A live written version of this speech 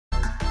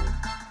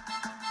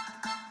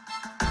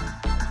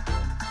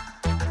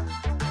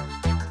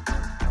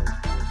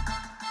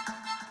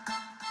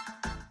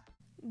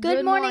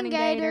Good morning,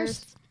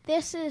 Gators.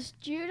 This is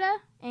Judah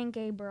And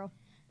Gabriel.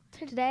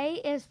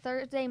 Today is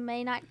Thursday,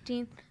 May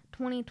 19th,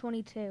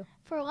 2022.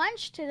 For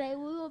lunch today,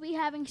 we will be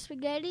having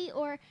spaghetti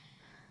or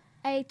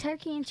a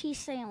turkey and cheese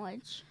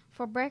sandwich.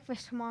 For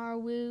breakfast tomorrow,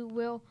 we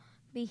will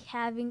be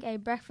having a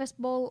breakfast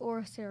bowl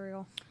or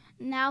cereal.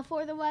 Now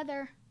for the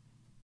weather.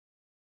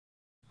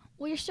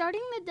 We're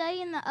starting the day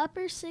in the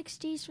upper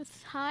 60s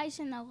with highs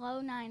in the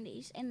low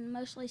 90s and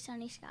mostly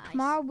sunny skies.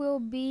 Tomorrow we'll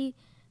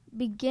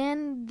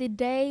begin the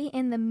day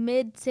in the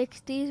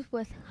mid-60s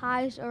with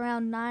highs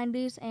around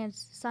 90s and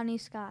sunny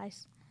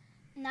skies.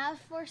 Now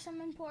for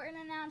some important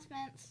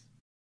announcements.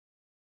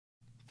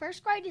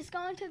 First grade is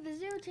going to the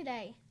zoo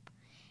today.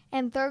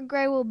 And third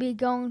grade will be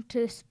going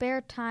to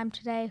spare time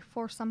today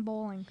for some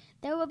bowling.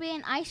 There will be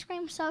an ice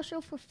cream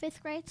social for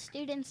 5th grade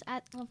students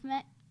at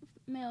Lafayette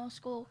Middle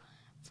School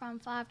from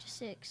 5 to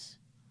 6.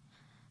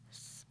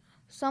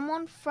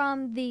 Someone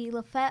from the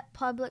Lafayette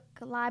Public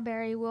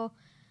Library will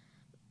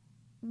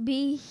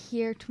be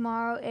here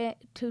tomorrow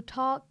to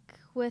talk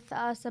with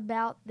us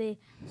about the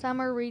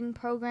summer reading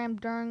program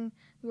during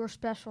your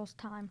specials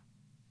time.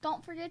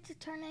 Don't forget to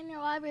turn in your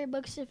library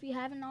books if you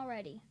haven't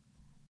already.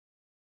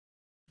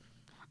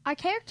 Our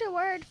character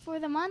word for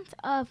the month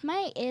of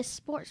May is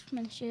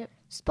sportsmanship.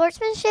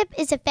 Sportsmanship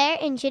is a fair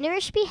and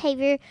generous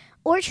behavior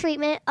or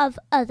treatment of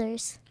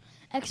others,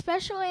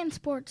 especially in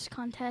sports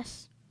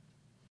contests.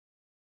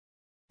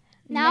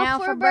 Now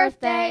for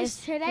birthdays.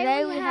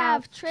 Today we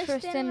have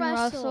Tristan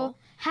Russell.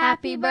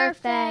 Happy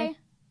birthday.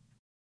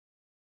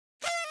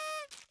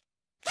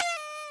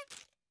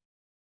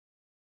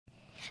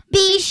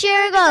 Be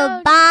sure to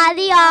go by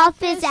the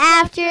office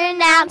after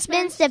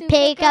announcements to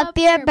pick up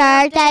your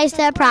birthday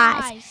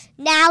surprise.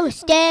 Now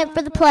stand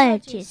for the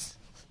pledges.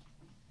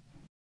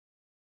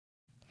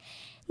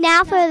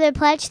 Now for the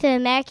pledge to the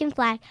American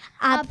flag.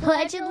 I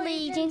pledge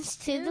allegiance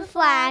to the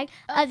flag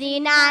of the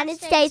United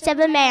States of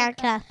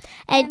America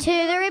and to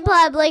the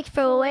republic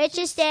for which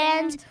it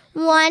stands,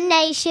 one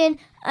nation,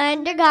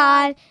 under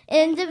God,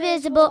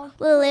 indivisible,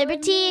 with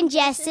liberty and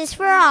justice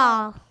for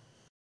all.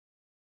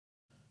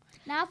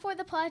 Now for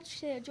the pledge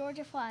to the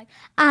Georgia flag.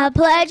 I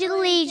pledge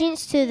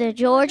allegiance to the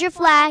Georgia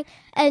flag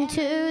and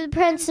to the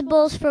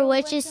principles for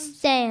which it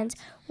stands,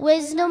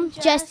 wisdom,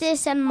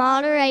 justice, and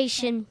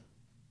moderation.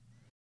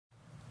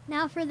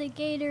 Now for the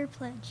Gator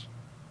Pledge.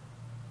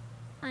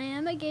 I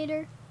am a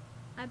Gator.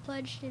 I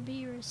pledge to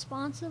be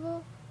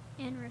responsible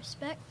and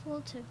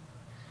respectful too.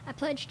 I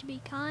pledge to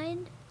be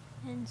kind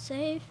and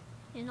safe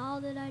in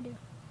all that I do.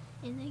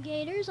 In the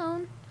Gator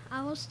Zone,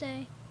 I will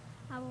stay.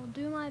 I will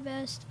do my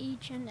best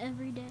each and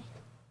every day.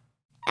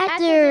 At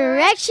the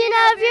direction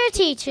of your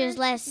teachers,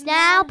 let's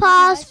now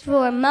pause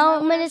for a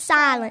moment of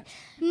silence.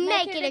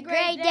 Make it a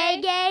great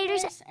day,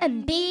 Gators,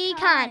 and be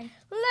kind.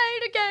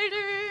 Later,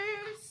 Gators!